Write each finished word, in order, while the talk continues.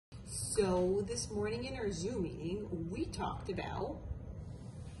So this morning in our Zoom meeting, we talked about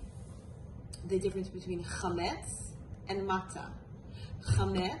the difference between chametz and matzah.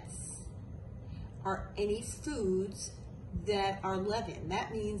 Chametz are any foods that are leavened.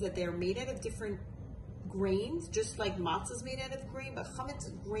 That means that they're made out of different grains, just like matzah is made out of grain, but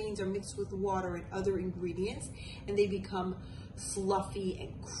chametz grains are mixed with water and other ingredients, and they become fluffy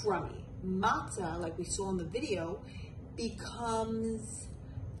and crummy. Matzah, like we saw in the video, becomes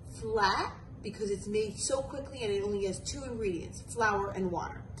flat because it's made so quickly and it only has two ingredients, flour and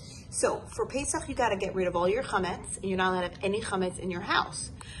water. So for Pesach, you got to get rid of all your chametz, and you're not allowed to have any chametz in your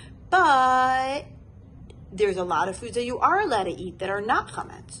house. But there's a lot of foods that you are allowed to eat that are not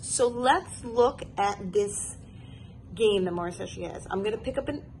chametz. So let's look at this game that Morah Sashie has. I'm going to pick up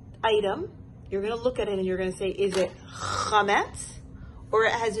an item. You're going to look at it and you're going to say, is it chametz or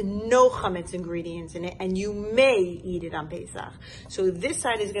it has no chametz ingredients in it, and you may eat it on Pesach. So this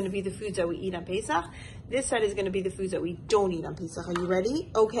side is going to be the foods that we eat on Pesach. This side is going to be the foods that we don't eat on Pesach. Are you ready?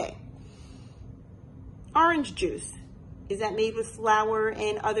 Okay. Orange juice. Is that made with flour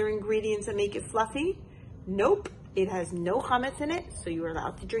and other ingredients that make it fluffy? Nope. It has no chametz in it, so you are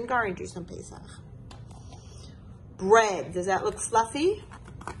allowed to drink orange juice on Pesach. Bread. Does that look fluffy?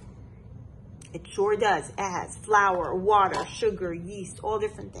 It sure does. It has flour, water, sugar, yeast, all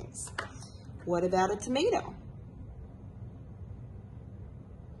different things. What about a tomato?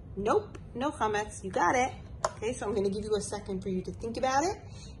 Nope, no chametz. You got it. Okay, so I'm going to give you a second for you to think about it,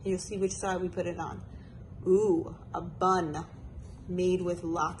 and you'll see which side we put it on. Ooh, a bun made with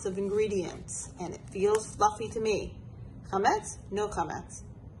lots of ingredients, and it feels fluffy to me. Chametz? No chametz.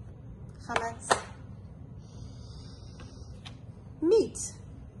 Chametz. Meat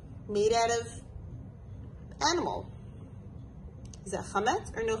made out of animal. Is that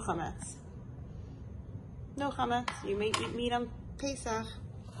chametz or no chametz? No chametz. You may eat meat on Pesach.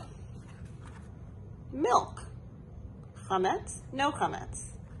 Milk. Chametz? No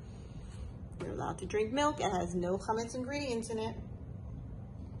chametz. You're allowed to drink milk. It has no chametz ingredients in it.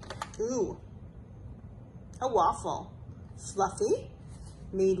 Ooh. A waffle. Fluffy.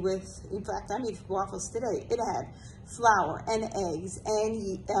 Made with, in fact, I made waffles today. It had flour and eggs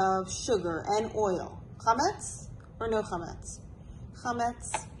and sugar and oil. Chametz or no chametz?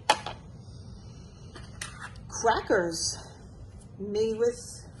 Chametz. Crackers made with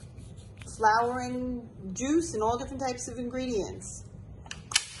flour and juice and all different types of ingredients.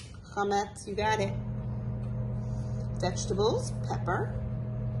 Chametz, you got it. Vegetables, pepper.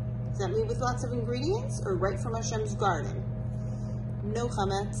 Is that made with lots of ingredients or right from Hashem's garden? No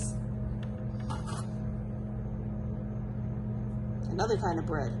chametz. Another kind of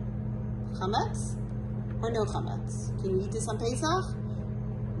bread. Chametz or no chametz? Can you eat this on Pesach?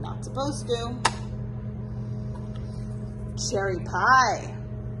 Not supposed to. Cherry pie.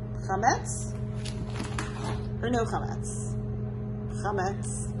 Chametz or no chametz?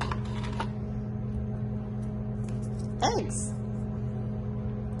 Chametz. Eggs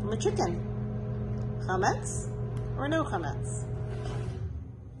from a chicken. Chametz or no chametz?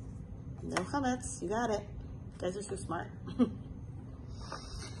 No chametz. You got it. You guys are so smart.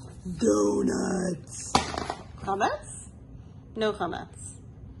 Donuts. Chametz? No chametz.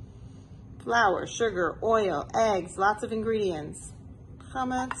 Flour, sugar, oil, eggs, lots of ingredients.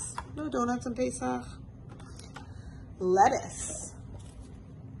 Chametz. No donuts on Pesach. Lettuce.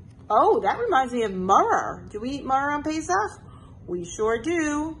 Oh, that reminds me of Morah. Do we eat Morah on Pesach? We sure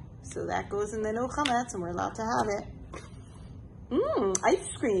do. So that goes in the no chametz, and we're allowed to have it. Ice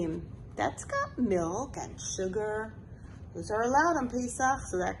cream. That's got milk and sugar. Those are allowed on Pesach,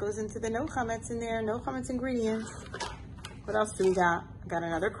 so that goes into the no chametz in there. No chametz ingredients. What else do we got? I got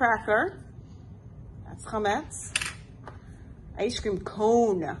another cracker. That's chametz. Ice cream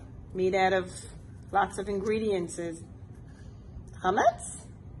cone made out of lots of ingredients is chametz?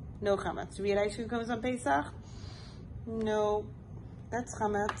 No chametz. Do we eat ice cream cones on Pesach? No. That's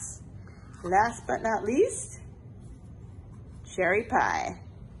chametz. Last but not least, cherry pie.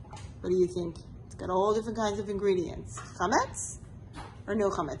 What do you think? It's got all different kinds of ingredients. Chametz or no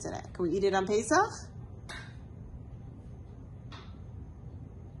chametz in it? Can we eat it on Pesach?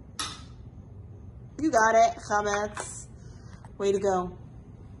 You got it. Chametz. Way to go.